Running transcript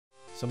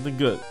Something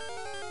good.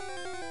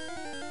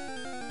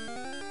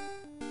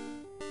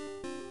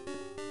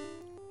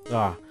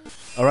 Ah,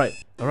 all right.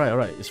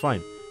 It's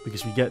fine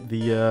because we get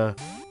the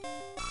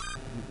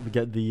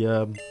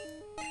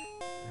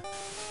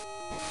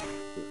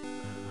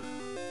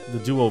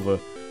do-over.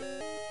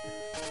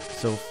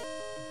 So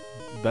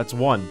that's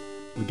one.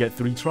 We get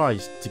 3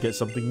 tries to get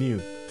something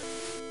new.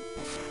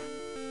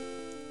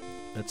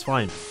 That's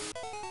fine.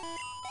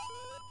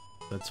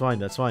 That's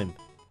fine.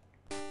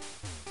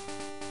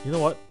 You know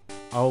what?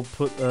 I'll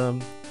put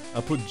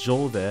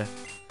Joel there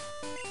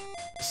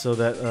so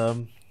that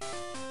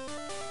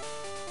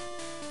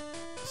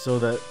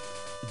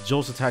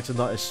Joel's attacks are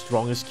not as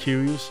strong as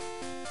Kiryu's,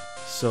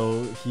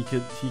 so he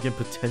can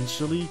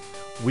potentially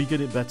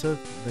weaken it better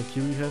than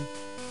Kiryu can.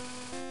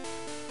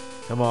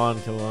 Come on,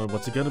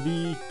 what's it gonna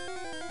be?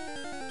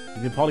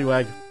 Give me a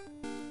Poliwag.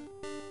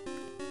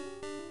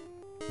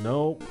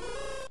 No,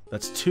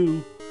 that's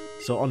 2.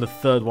 So on the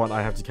 3rd one,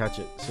 I have to catch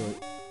it.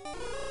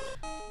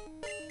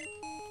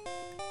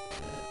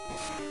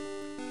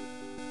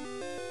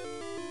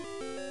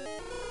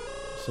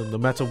 So no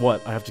matter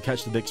what, I have to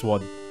catch the next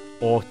one,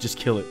 or just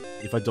kill it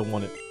if I don't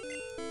want it.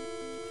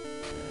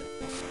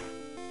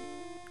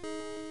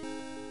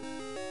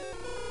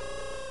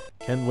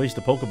 Can't waste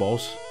the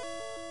Pokeballs.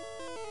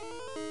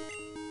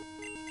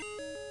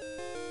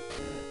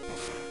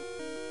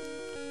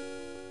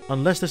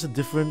 Unless there's a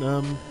different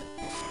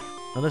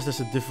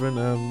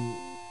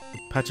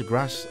patch of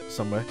grass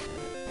somewhere.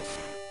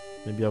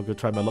 Maybe I'll go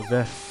try my luck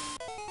there.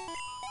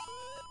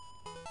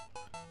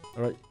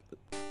 Alright.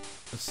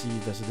 Let's see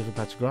if there's a different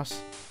patch of grass.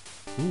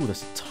 Ooh,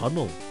 there's a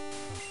tunnel.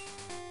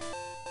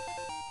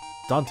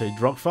 Dante,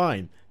 drop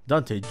fine.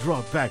 Dante,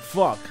 drop back,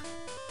 fuck.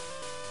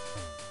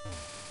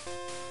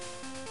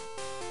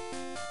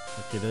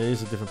 Okay, there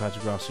is a different patch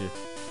of grass here.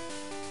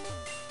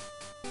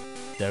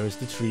 There is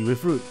the tree with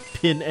fruit.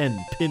 Pin N,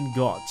 pin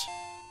got.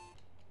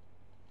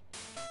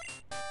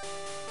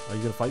 Are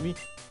you gonna fight me?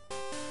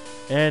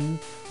 And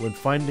when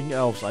finding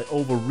elves, I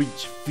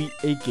overreach, feet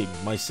aching,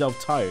 myself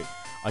tired.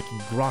 I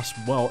can grasp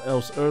wild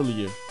elves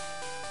earlier.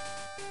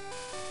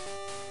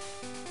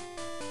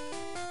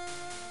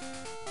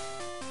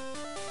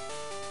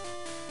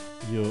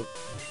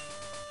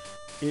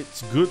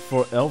 It's good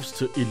for elves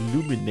to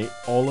illuminate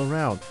all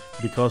around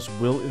because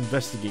we'll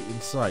investigate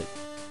inside.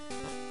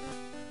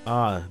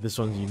 Ah, this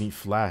one you need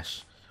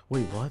flash.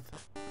 Wait, what?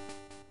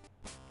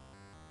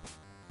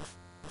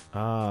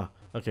 Ah,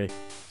 okay.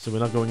 So we're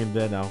not going in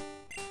there now.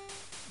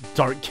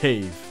 Dark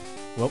cave.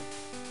 Well,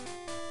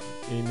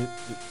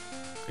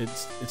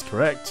 it's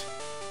correct.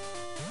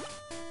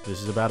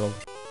 This is a battle.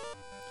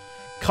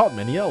 Caught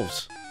many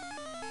elves.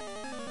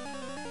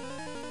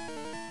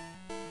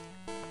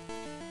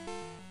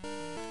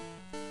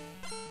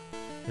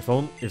 If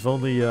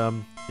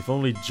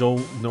only Joe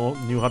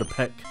knew how to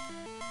peck.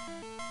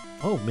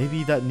 Oh,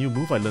 maybe that new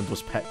move I learned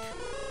was peck.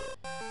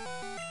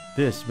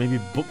 This, maybe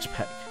Book's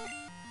peck.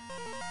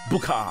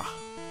 Booka!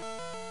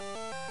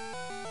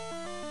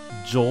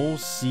 Joel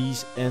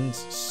sees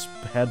N's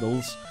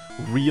pedals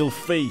real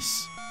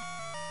face.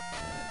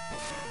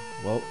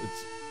 Well,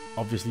 it's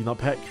obviously not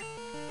peck.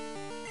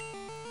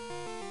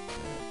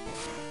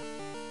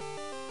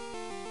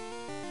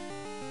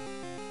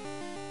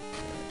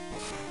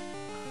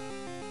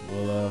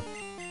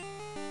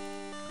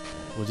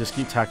 We'll just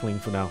keep tackling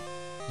for now.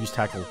 Use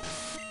tackle.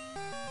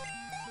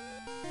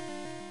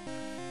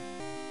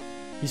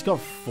 He's got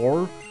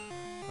 4.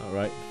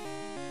 Alright.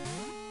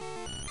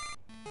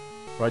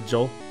 Right,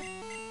 Joel.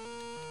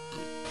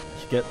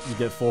 You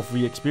get 4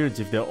 free experience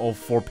if they're all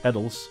 4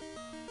 pedals.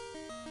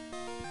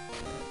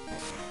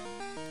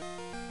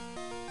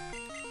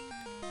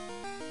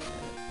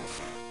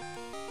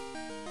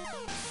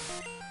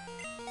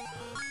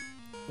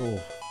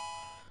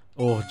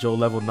 Oh, Joel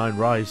level 9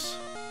 rise.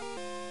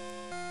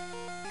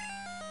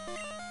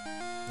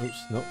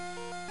 Oops, no.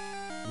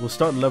 We'll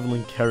start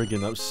leveling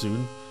Kerrigan up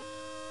soon.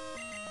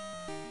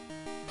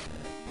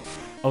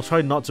 I'll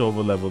try not to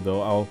over level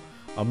though.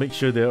 I'll make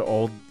sure they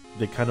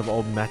kind of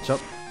all match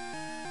up.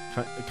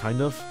 Kind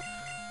of.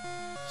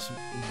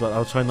 But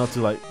I'll try not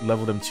to like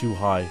level them too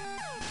high.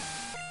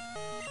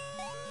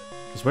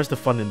 Because where's the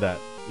fun in that?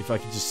 If I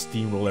can just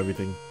steamroll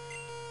everything.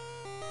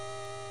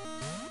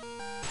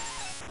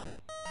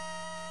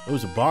 Oh,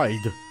 it's a bide.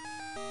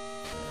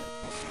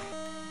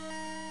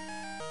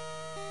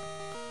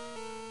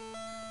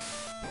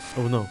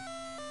 Oh no.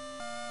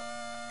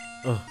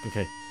 Oh,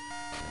 okay.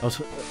 I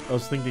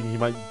was thinking he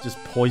might just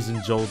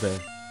poison Joel there.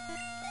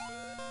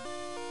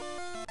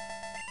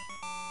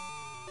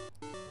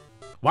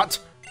 What?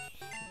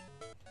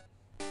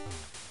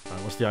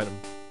 Alright, what's the item?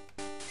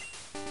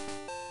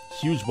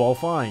 Huge ball,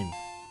 fine.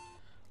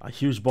 A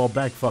huge ball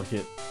bag, fuck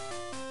it.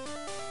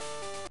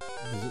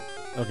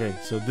 Okay,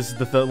 so this is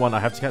the 3rd one. I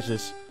have to catch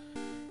this.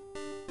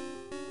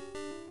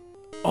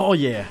 Oh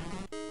yeah.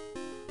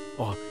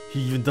 Oh,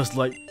 he even does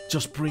like,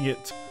 just bring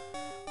it.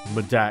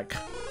 Medak.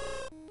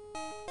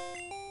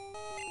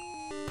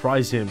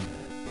 Prize him.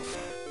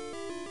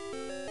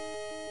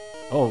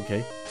 Oh,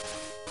 okay.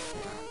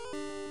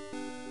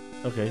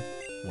 Okay,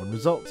 1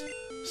 result.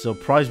 So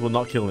Prize will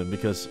not kill him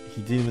because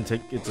he didn't even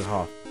take it to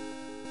half.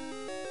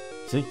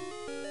 See?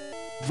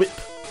 Whip!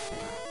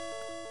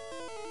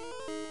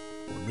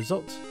 1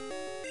 result.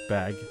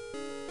 Bag.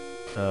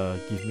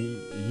 Give me...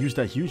 Use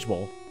that huge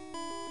ball.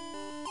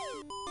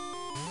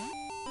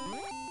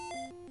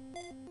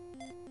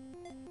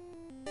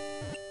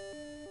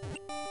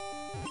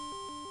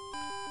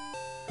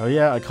 Oh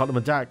yeah, I caught him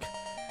attack.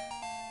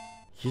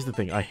 Here's the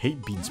thing, I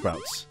hate bean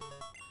sprouts.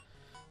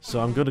 So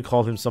I'm gonna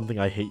call him something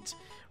I hate.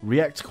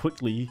 React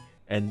quickly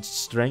and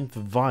strength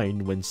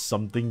vine when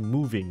something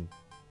moving.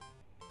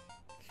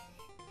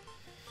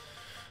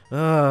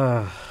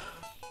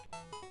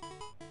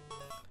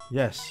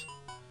 Yes.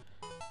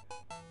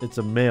 It's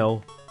a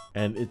male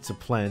and it's a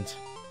plant.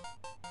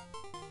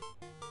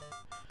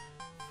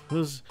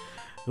 Who's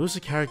a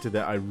character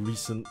that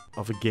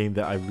of a game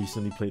that I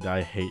recently played that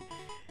I hate?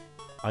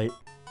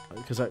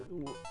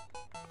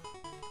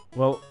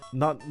 Well,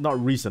 not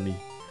recently,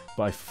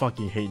 but I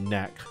fucking hate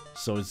Knack.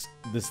 So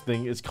this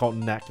thing is called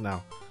Knack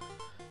now.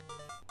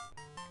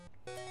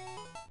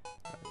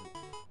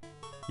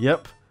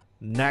 Yep,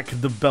 Knack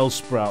the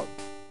Bellsprout.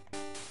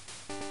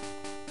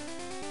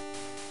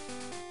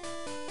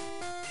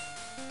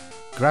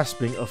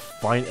 Grasping a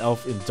fine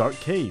elf in dark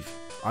cave.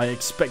 I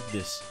expect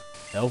this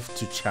elf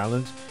to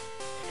challenge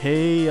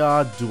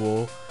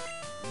Duo,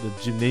 the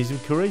gymnasium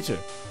curator.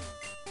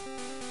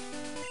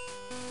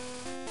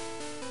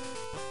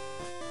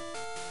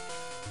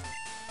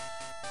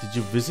 Did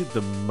you visit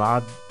the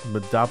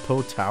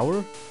Madapo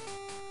Tower?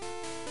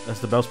 That's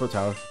the Bellsprout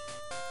Tower.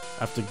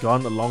 After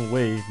gone a long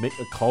way, make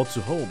a call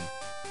to home.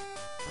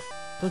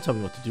 Don't tell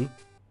me what to do.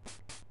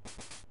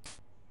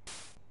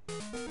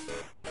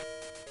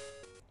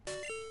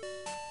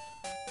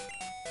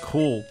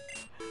 Cool.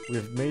 We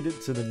have made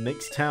it to the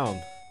next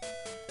town.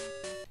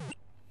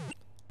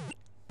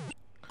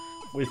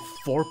 With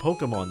 4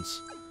 Pokemons.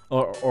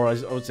 Or I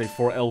would say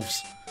 4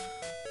 elves.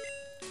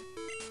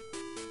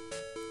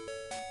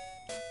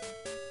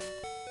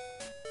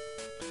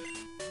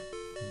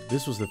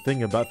 This was the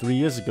thing about 3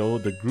 years ago.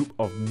 The group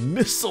of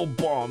Missile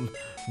Bomb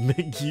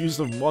make use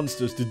of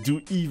monsters to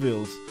do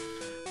evils.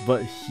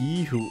 But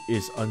he who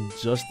is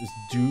unjust is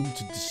doomed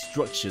to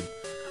destruction.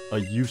 A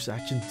youth's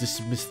action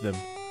dismissed them.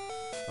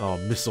 Oh,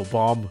 Missile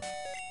Bomb.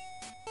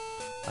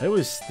 I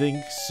always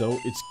think so.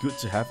 It's good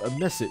to have a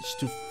message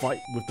to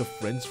fight with the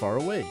friends far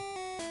away.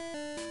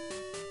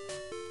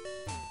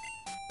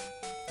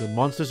 The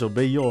monsters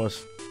obey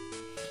yours.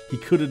 He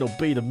couldn't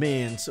obey the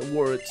man's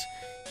words.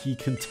 He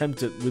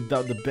contempted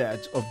without the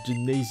badge of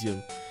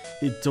gymnasium.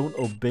 It don't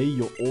obey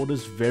your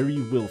orders, very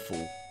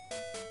willful.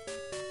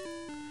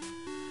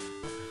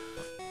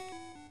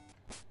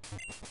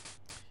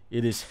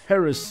 It is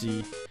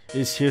heresy, it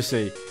is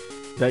hearsay,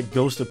 that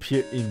ghost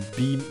appeared in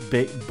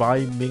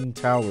Bai Ming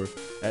Tower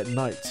at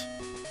night,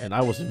 and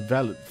I was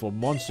invalid for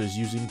monsters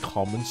using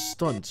common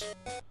stunts.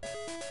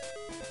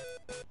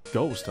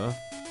 Ghost, huh?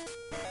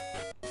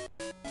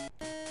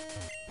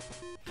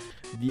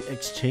 The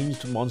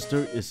exchanged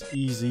monster is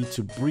easy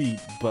to breed,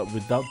 but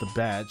without the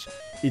badge,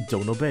 it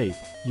don't obey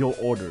your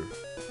order.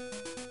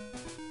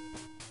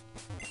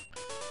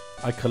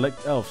 I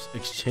collect elves.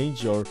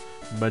 Exchange your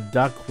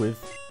Madaquith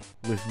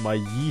with my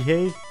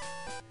Yihei?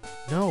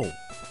 No.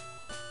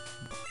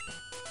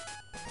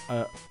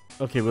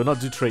 Okay, we'll not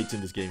do traits in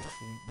this game.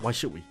 Why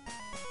should we?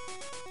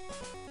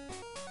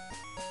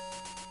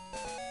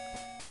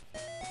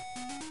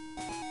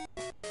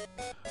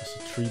 There's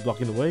a tree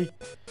blocking the way.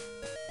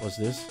 What's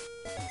this?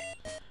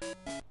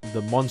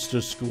 The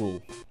Monster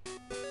School.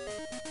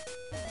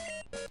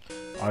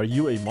 Are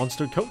you a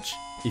monster coach?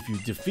 If you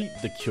defeat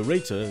the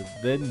curator,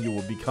 then you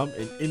will become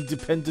an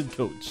independent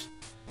coach.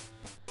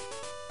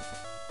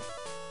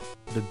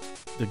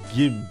 The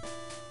Gim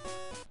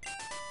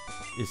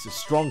is a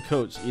strong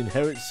coach. He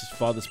inherits his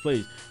father's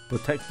place.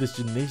 Protect this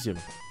gymnasium.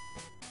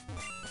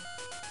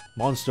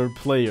 Monster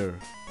player.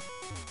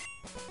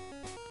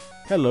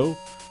 Hello,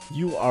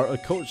 you are a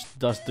coach.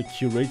 Does the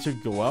curator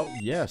go out?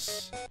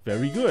 Yes.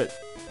 Very good.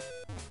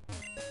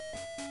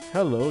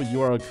 Hello,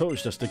 you are a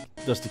coach. Does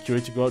the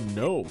curator go out?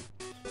 No.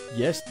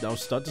 Yes, now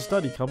start to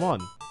study. Come on.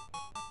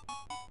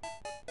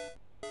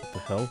 What the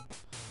hell?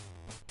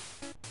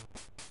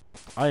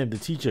 I am the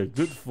teacher.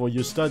 Good for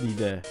your study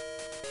there.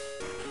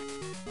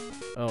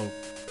 Oh.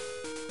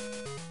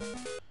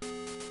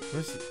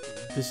 This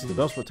is the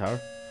Bellsprout Tower.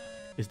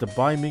 It's the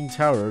Bai Ming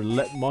Tower.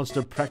 Let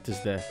monster practice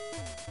there.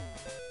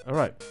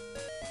 Alright.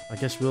 I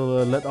guess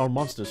we'll let our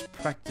monsters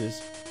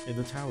practice in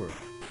the tower.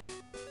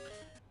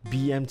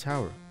 BM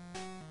Tower.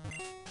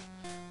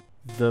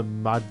 The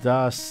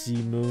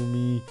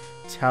Madasimumi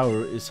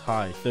Tower is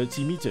high,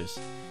 30 meters.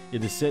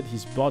 It is said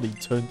his body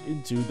turned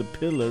into the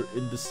pillar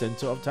in the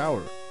center of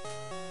tower.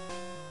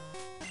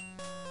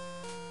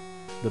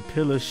 The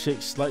pillar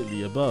shakes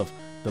slightly above.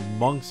 The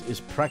monks is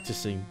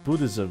practicing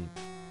Buddhism.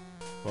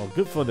 Well,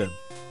 good for them.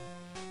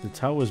 The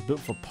tower is built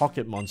for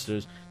pocket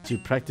monsters to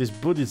practice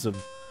Buddhism.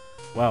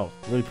 Wow,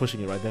 really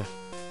pushing it right there.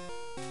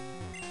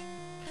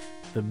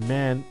 The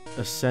man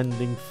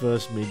ascending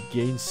first may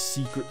gain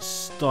secret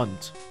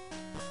stunt.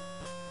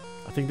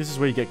 I think this is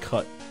where you get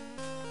cut.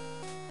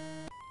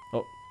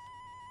 Oh.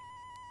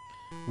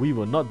 We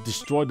will not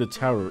destroy the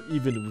tower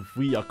even if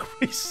we are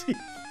crazy.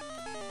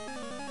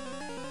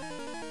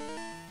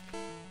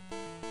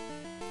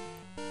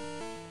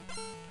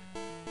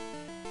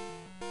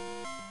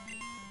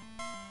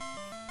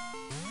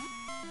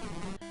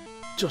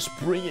 Just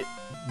bring it,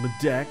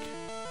 Medak.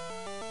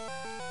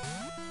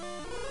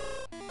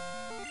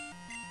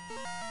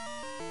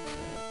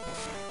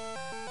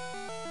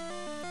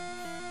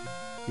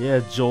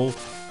 Yeah, Joel,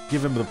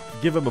 give him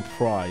a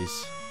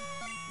prize.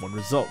 One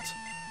result.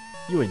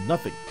 You ain't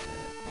nothing.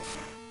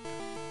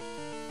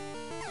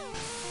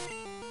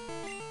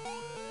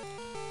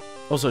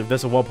 Also, if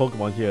there's a wild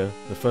Pokemon here,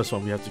 the first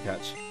one we have to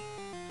catch.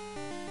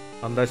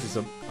 Unless it's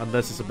a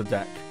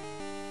Medak.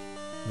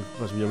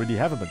 Because we already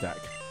have a Medak.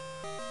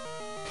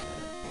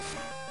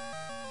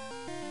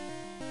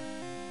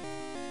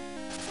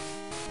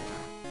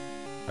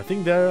 I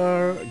think there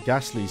are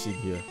Ghastlies in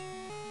here.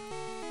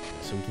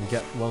 So we can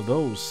get one of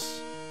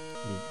those.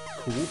 I mean,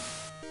 cool.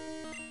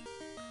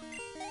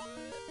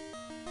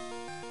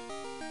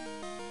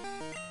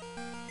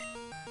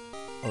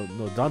 Oh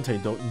no, Dante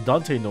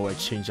no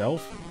exchange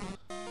elf.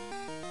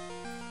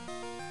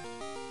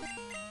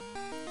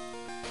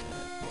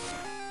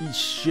 Eat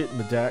shit,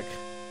 Medak.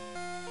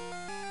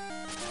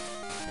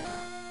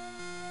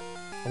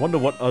 I wonder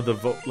what other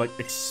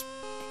vulgarities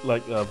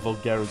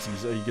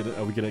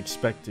are we gonna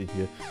expect in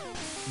here,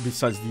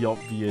 besides the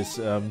obvious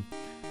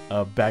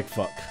bag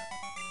fuck.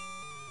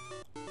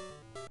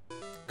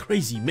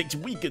 Crazy makes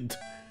weakened.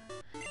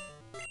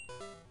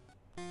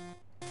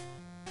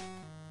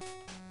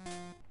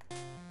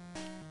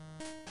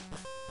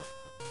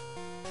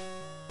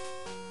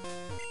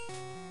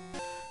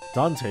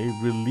 Dante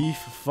relief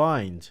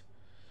find.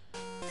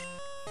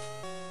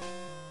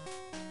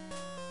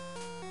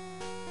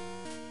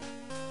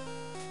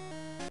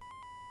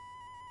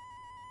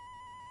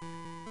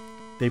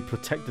 They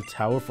protect the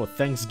tower for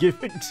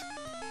Thanksgiving.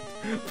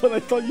 But I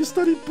thought you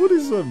studied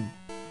Buddhism.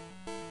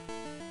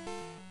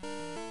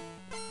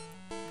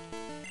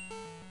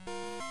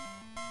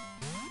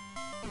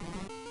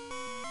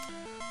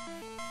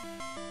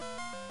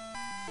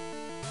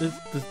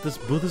 Does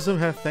Buddhism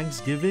have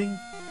Thanksgiving?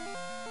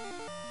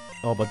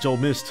 Oh, but Joel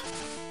missed.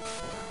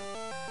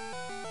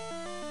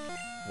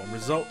 One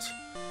result.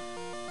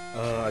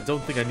 I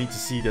don't think I need to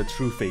see their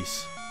true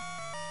face.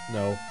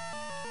 No.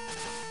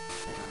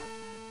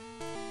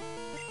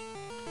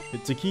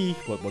 It's a key,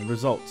 but one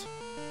result.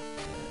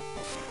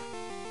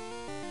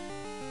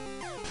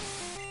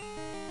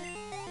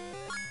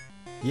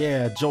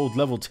 Yeah, Joel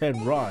level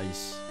 10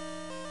 rise.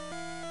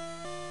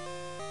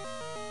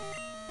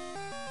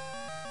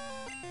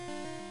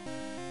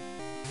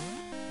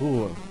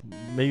 Ooh,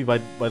 maybe by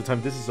the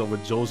time this is over,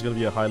 Joel's gonna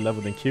be a higher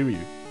level than Kiryu.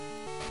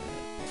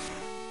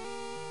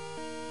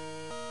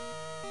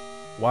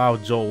 Wow,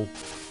 Joel.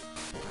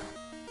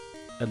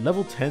 At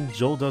level 10,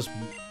 Joel does...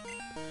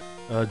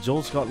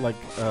 Joel's got like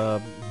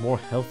more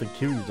health than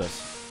Kiryu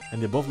does. And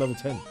they're both level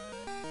 10.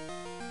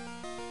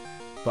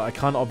 But I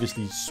can't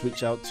obviously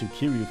switch out to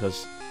Kiryu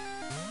because...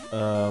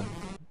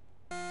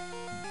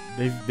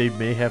 they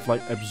may have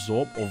like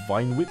Absorb or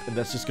Vine Whip and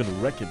that's just gonna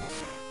wreck him.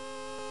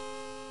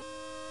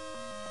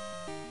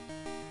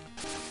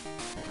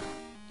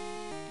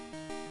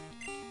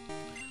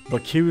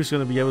 But Kiryu's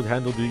gonna be able to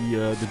handle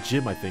the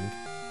gym, I think.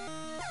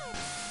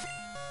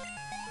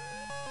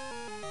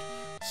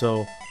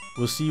 So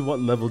we'll see what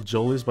level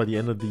Joel is by the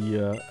end of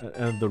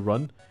the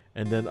run,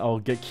 and then I'll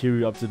get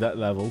Kiryu up to that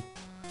level,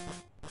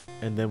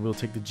 and then we'll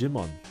take the gym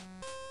on.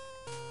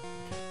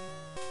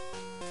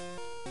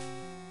 Okay.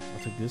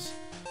 I'll take this.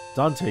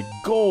 Dante,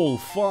 goal,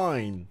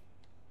 fine.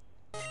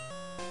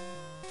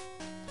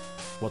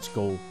 What's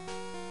goal?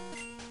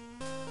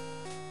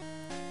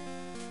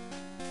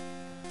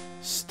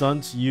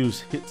 Stunt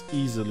use, hit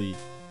easily.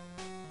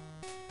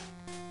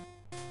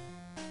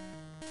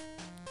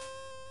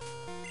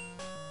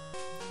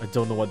 I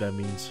don't know what that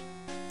means.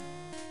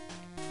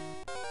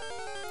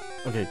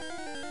 Okay.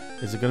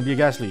 Is it gonna be a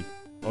Ghastly?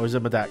 Or is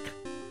it Medak?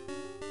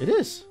 It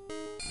is!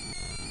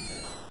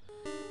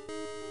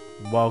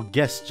 While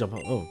guests jump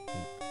out. Oh.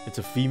 It's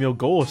a female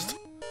ghost.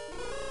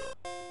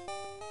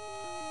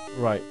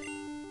 Right.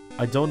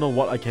 I don't know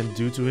what I can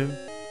do to him.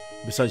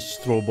 Besides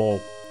throw a ball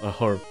at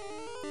her.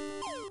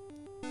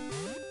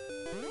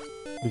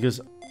 Because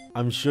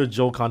I'm sure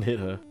Joel can't hit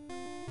her.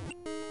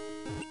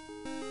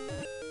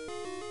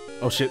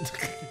 Oh shit.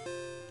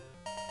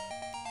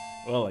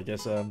 Well, I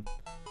guess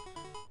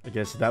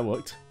that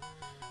worked.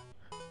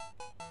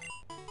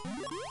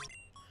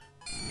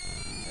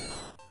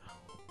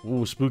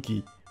 Ooh,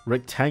 spooky.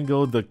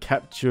 Rectangle the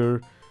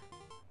capture...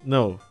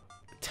 No.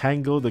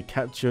 Tangle the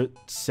captured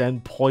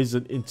sand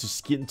poison into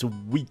skin to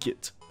weaken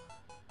it.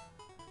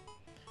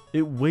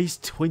 It weighs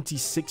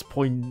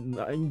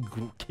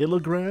 26.9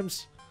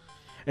 kilograms?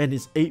 And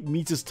it's 8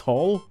 meters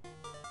tall?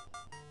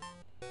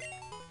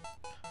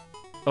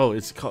 Oh,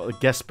 it's called a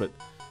Gespet.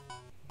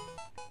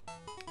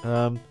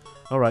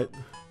 Alright.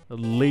 A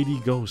lady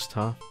ghost,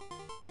 huh?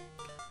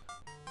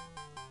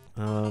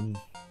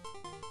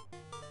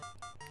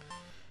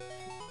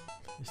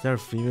 Is there a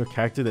female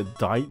character that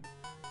died?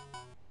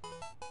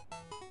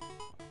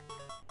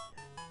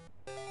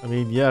 I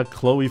mean, yeah,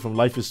 Chloe from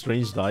Life is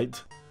Strange died.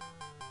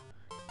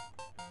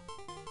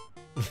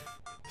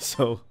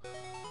 So,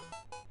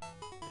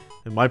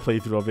 in my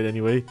playthrough of it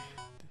anyway.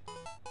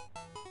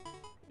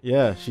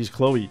 Yeah, she's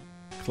Chloe.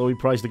 Chloe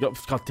Price the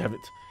ghost. God damn it.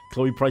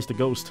 Chloe Price the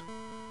ghost.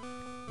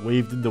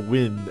 Waved in the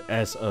wind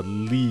as a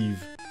leaf.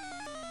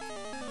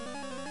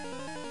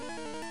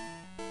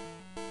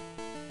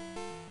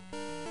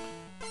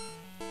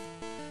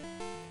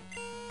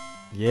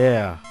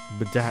 Yeah,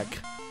 Medak.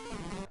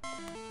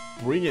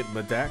 Bring it,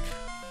 Medak.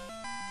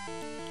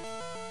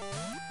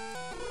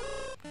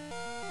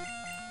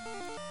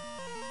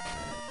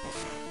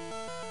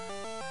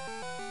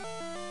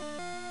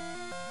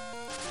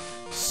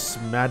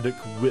 Smaddock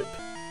Whip.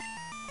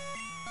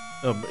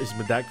 It's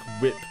Medak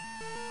Whip.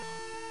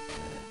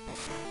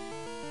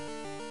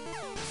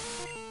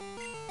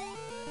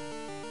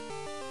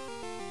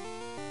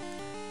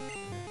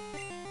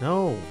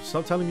 No,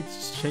 stop telling me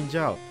to change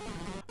out.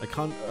 I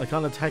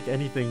can't attack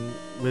anything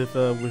with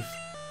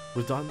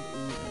Don.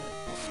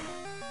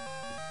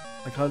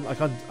 I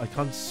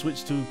can't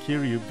switch to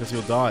Kiryu because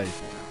he'll die.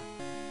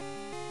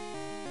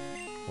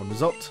 One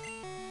result.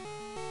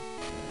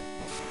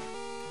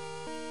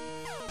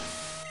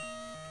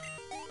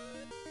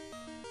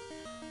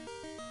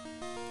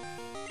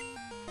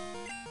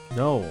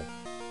 No.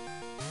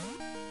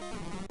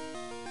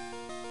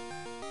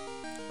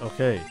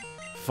 Okay,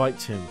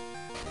 fight him.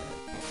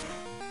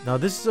 Now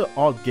this is an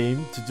odd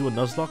game to do a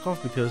Nuzlocke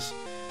off because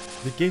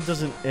the game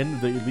doesn't end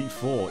with the Elite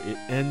Four. It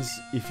ends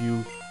if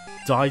you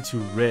die to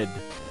red.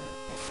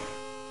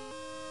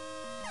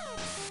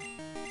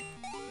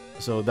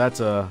 So that's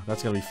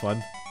gonna be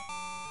fun.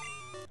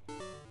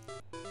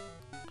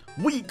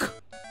 Weak.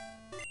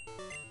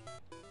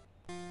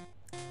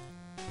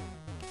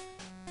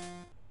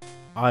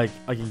 I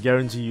can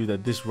guarantee you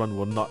that this run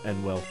will not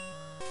end well.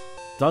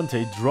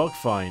 Dante drug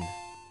fine.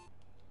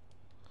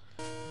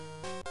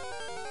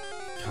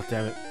 God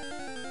damn it.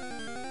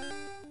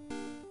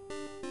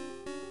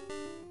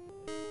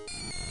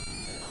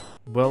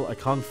 Well, I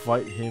can't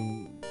fight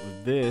him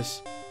with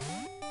this.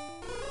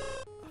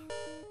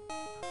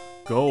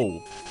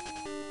 Go.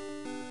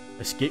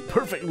 Escape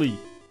perfectly.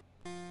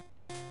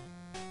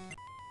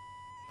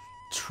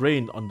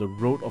 Train on the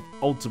road of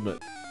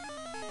ultimate.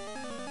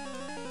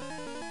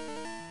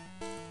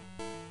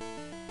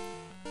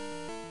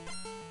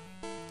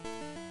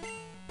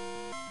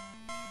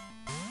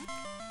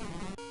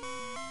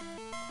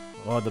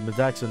 Oh, the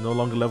Medaks are no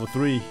longer level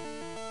 3.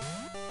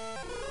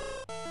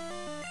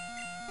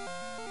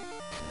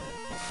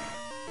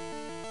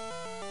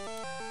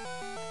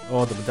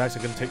 Oh, the Medaks are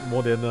gonna take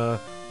more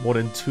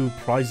than 2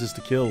 prizes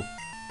to kill.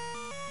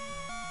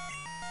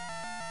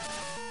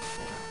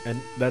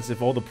 And that's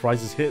if all the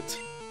prizes hit.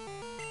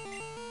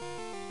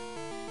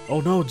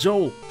 Oh no,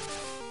 Joel!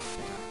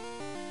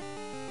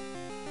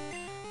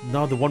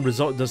 Now the one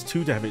result does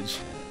 2 damage.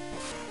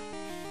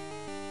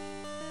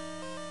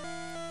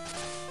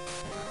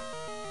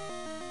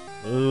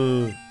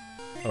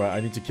 Alright,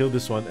 I need to kill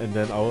this one and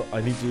then I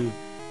need to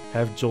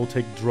have Joel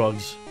take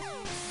drugs.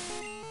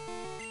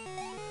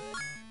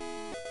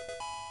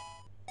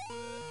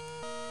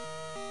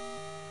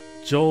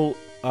 Joel,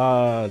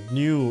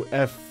 new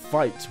F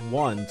fight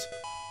want.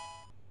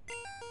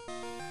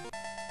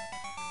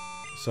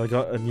 So I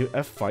got a new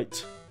F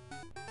fight.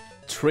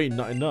 Train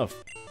not enough.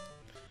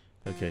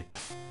 Okay.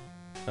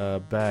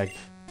 Bag.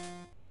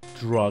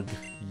 Drug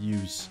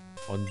use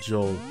on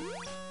Joel.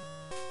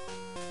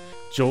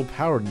 Joel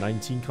power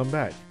 19 come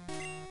back.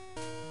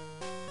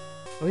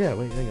 Oh yeah,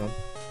 wait, hang on.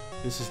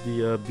 This is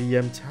the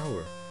BM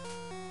tower.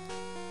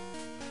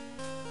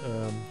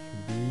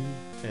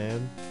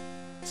 BM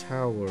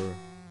tower.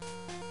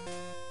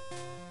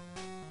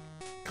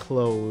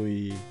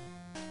 Chloe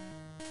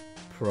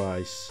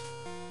Price.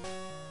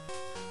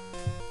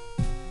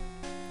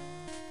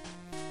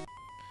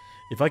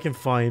 If I can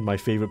find my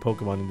favorite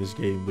Pokemon in this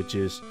game, which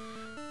is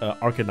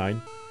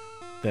Arcanine,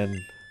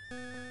 then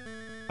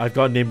I've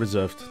got a name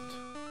reserved.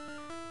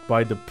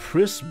 By the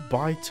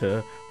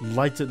Prisbiter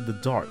lighted the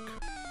dark.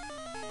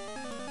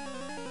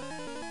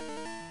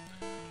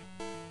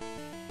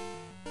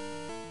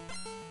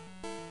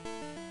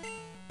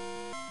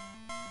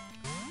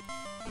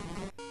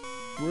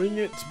 Bring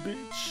it,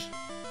 bitch.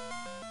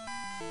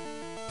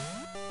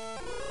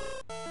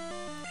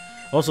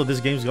 Also,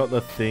 this game's got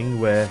the thing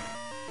where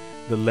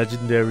the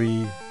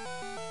legendary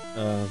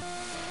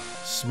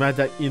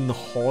Smaddak in the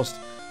horse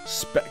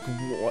spec.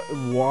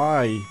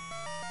 Why?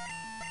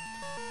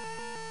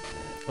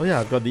 Oh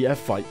yeah, I've got the F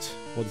fight.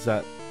 What's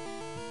that?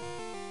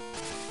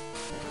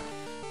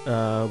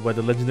 Where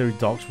the legendary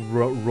dogs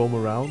roam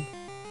around.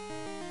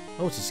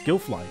 Oh, it's a skill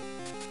fly.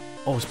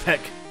 Oh, it's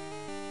Peck.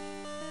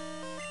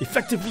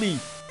 Effectively.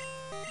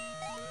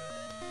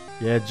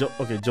 Yeah,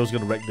 okay, Joe's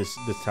gonna wreck this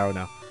tower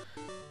now.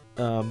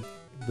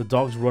 The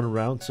dogs run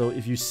around, so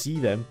if you see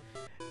them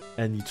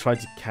and you try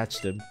to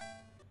catch them.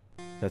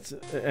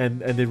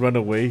 And they run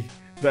away.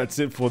 That's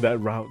it for that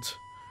route.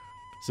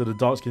 So the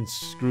dogs can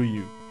screw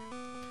you.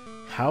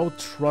 How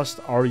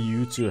trust are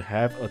you to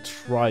have a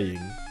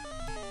trying?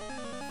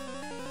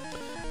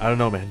 I don't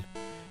know, man.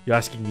 You're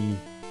asking me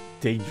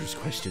dangerous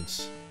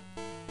questions.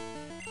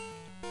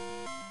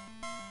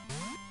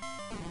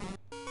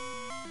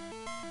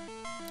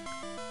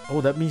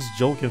 Oh, that means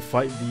Joel can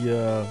fight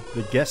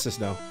the guesses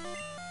now.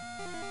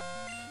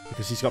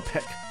 Because he's got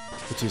Peck,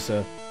 which is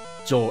a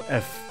Joel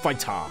F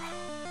fighter.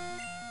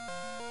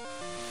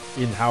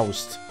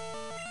 In-housed.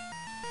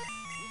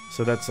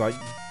 So that's like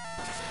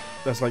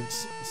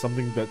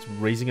something that's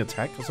raising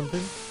attack or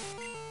something.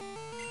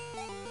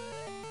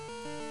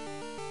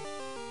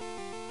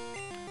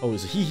 Oh,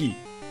 it's a hee-hee.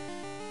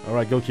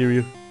 Alright, go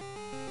Kiryu.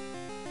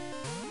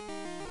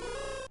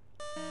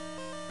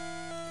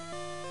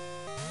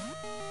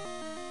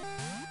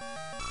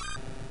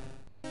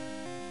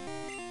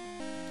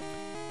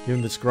 Give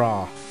him the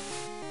scraw.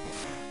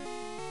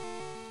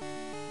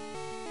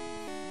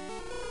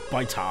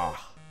 Biter.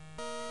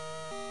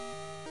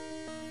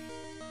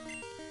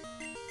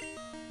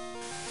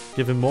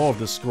 Give him more of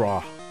the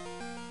scraw.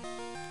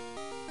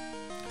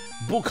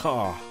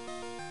 Booker.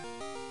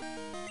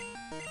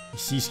 He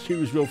sees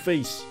Kiryu's real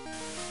face.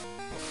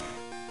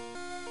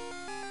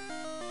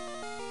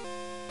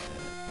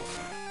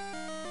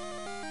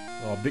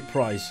 Oh, big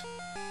prize.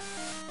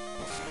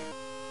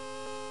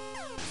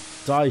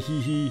 Die,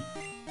 hee hee.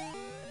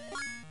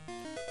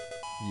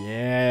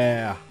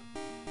 Yeah.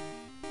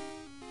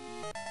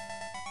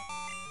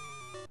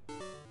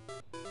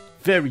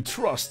 Very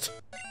trust.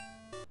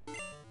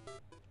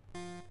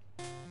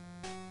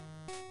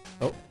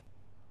 Oh.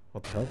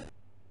 What the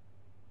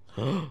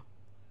hell?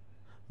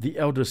 The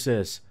elder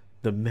says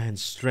the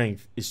man's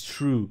strength is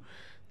true.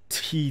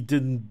 He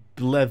didn't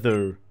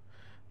blether.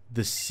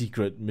 The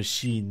secret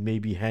machine may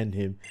be hand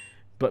him,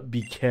 but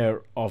be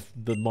care of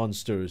the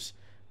monsters.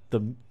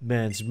 The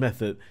man's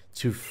method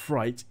to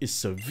fright is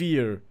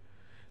severe.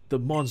 The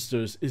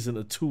monsters isn't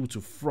a tool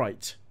to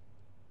fright.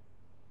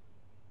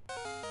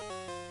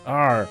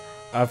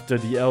 After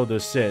the elder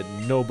said,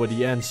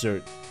 nobody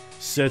answered.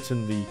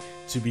 Certainly,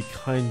 to be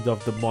kind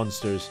of the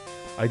monsters.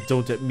 I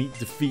don't admit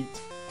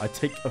defeat. I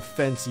take a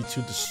fancy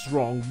to the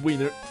strong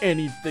winner.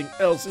 Anything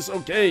else is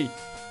okay.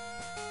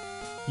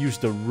 Use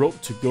the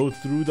rope to go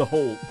through the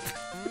hole.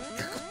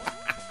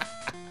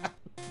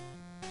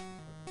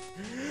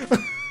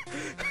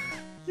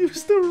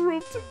 Use the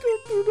rope to go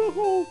through the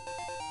hole.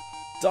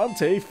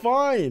 Dante,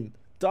 fine.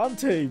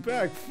 Dante,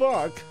 back,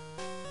 fuck.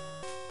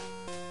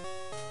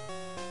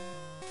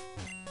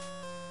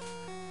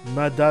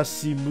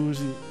 Madasi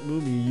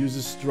Mumi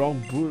uses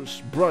strong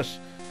brush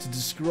to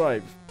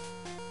describe.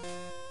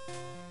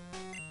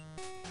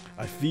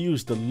 I feel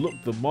the look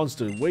the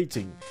monster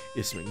waiting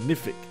is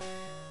magnific.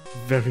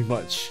 Very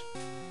much.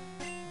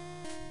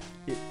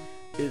 It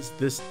is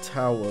this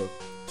tower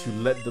to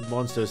let the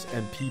monsters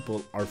and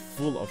people are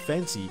full of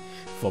fancy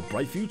for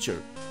bright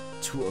future.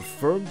 To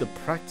affirm the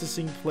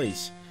practicing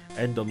place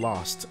and the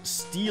lost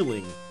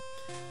stealing.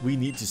 We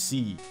need to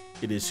see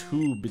it is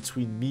who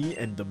between me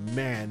and the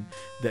man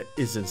that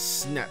isn't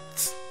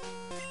snapped.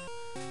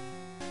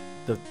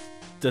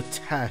 The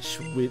tash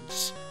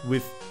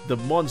with the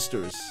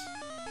monsters.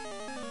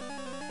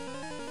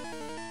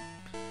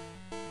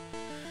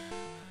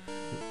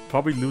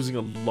 Probably losing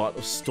a lot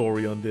of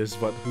story on this,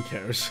 but who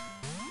cares?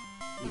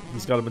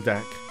 He's got him a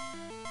deck,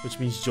 which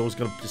means Joe's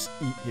gonna just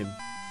eat him.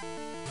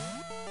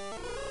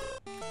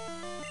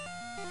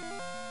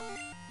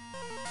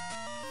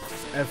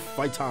 F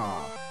fighter.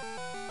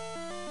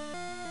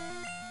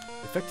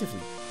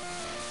 Effectively.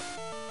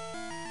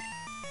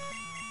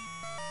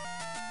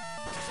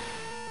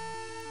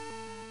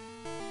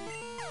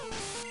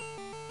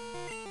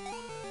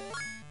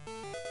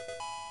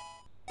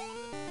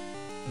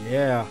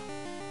 Yeah.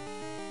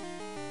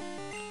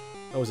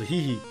 That was a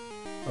hee-hee.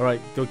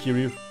 Alright, go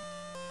Kiryu.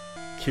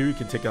 Kiryu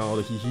can take out all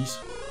the hee-hees.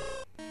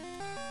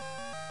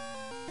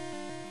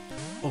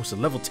 Oh, it's a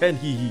level 10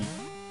 hee-hee.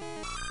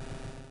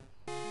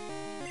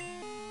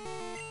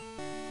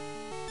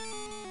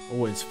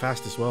 Oh, it's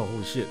fast as well.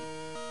 Holy shit.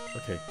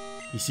 Okay.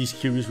 He sees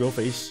Kiryu's real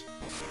face.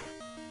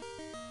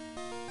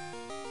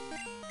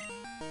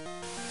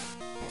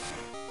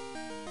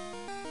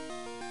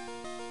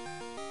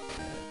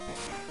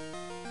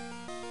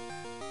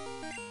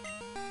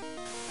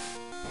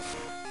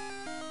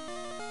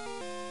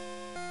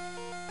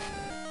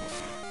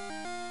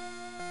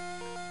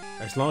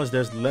 As long as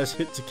there's less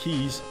hit to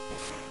keys,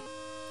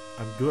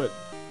 I'm good.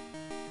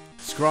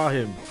 Scraw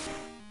him.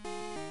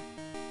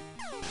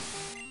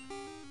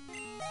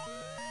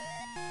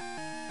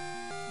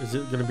 Is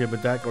it gonna be a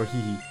Medak or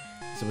Hee-Hee?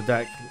 It's a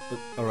Medak.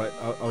 Alright,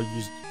 I'll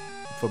use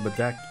for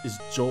Medak is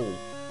Joel.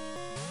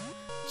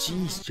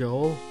 Jeez,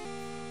 Joel.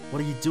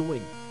 What are you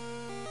doing?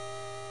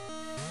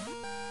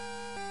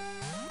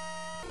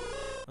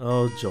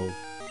 Oh, Joel.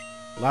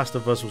 Last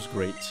of Us was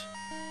great.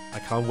 I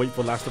can't wait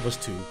for Last of Us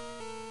 2.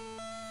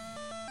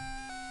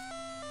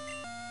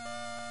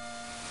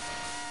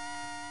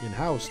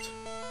 In-housed.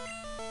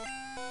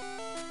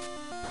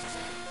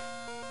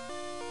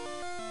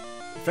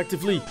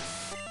 Effectively.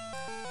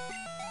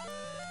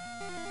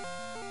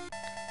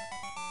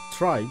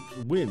 Tribe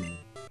win.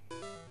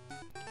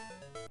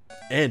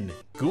 N.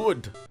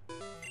 Good.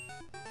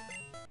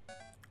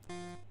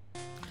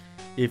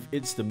 If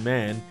it's the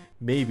man,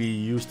 maybe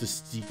use the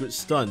secret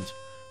stunt.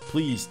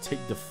 Please take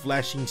the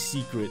flashing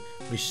secret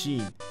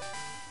machine.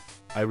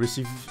 I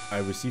receive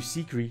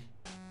secret.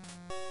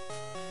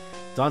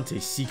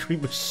 Dante's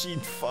secret machine.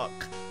 Fuck.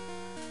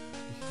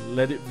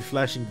 Let it be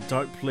flashing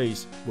dark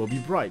place will be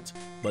bright,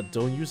 but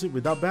don't use it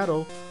without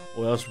battle,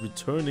 or else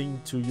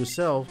returning to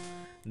yourself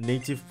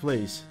native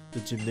place, the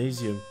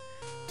gymnasium,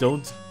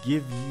 don't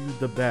give you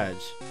the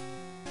badge.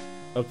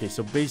 Okay,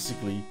 so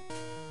basically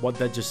what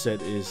that just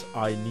said is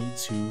I need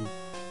to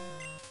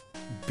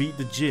beat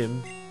the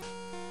gym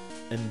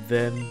and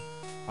then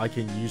I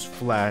can use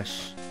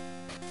flash.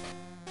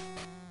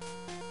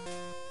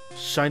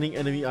 Shining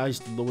enemy eyes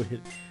to lower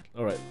hit.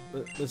 Alright,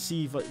 let's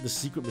see if the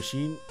secret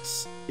machine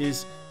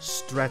is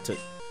stratted.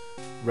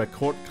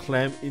 Record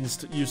clam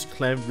use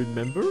clam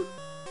remember?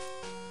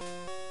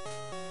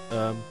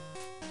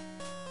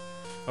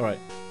 Alright,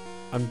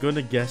 I'm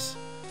gonna guess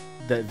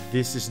that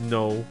this is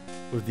no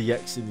with the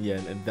X in the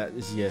end, and that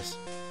is yes.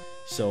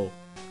 So,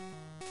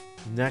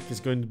 Knack is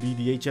going to be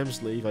the HM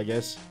slave, I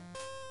guess.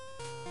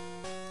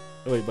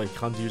 Oh wait, but he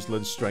can't use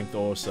learn strength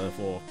or surf,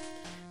 or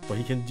but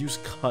he can use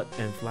cut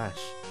and flash.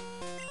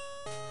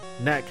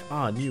 Knack,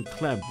 new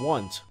clamp,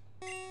 want.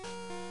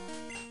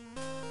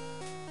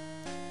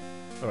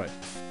 Alright.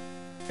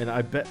 And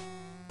I bet,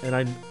 and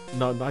I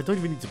don't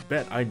even need to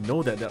bet, I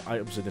know that that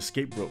item's an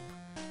escape rope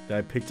that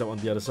I picked up on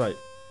the other side.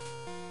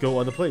 Go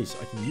other place,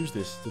 I can use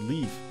this to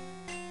leave.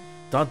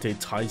 Dante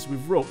ties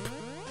with rope.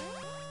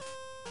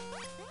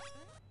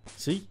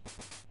 See?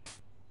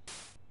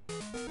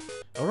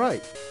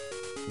 Alright.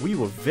 We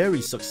were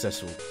very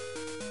successful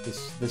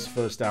this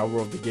first hour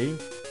of the game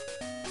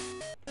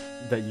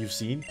that you've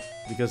seen,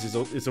 because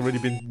it's already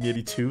been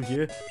nearly 2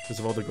 here because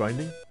of all the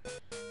grinding.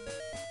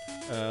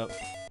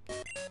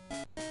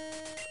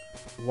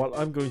 What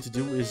I'm going to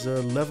do is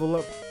level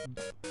up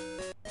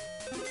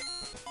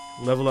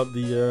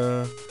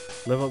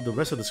the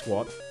rest of the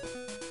squad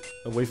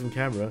away from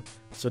camera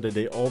so that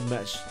they all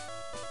match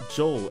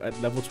Joel at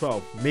level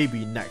 12.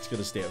 Maybe Knack's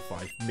gonna stay at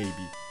 5,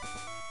 maybe.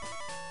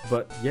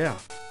 But yeah,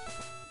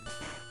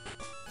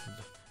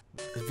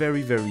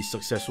 very, very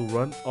successful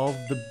run of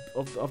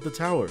the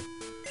tower.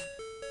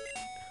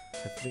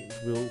 I think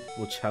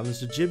we'll challenge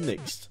the gym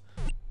next.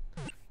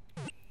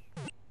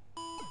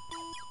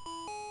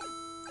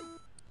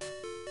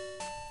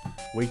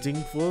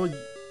 Waiting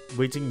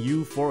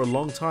you for a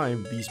long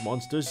time. These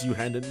monsters you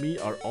handed me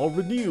are all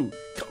renewed.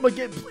 Come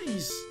again,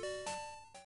 please.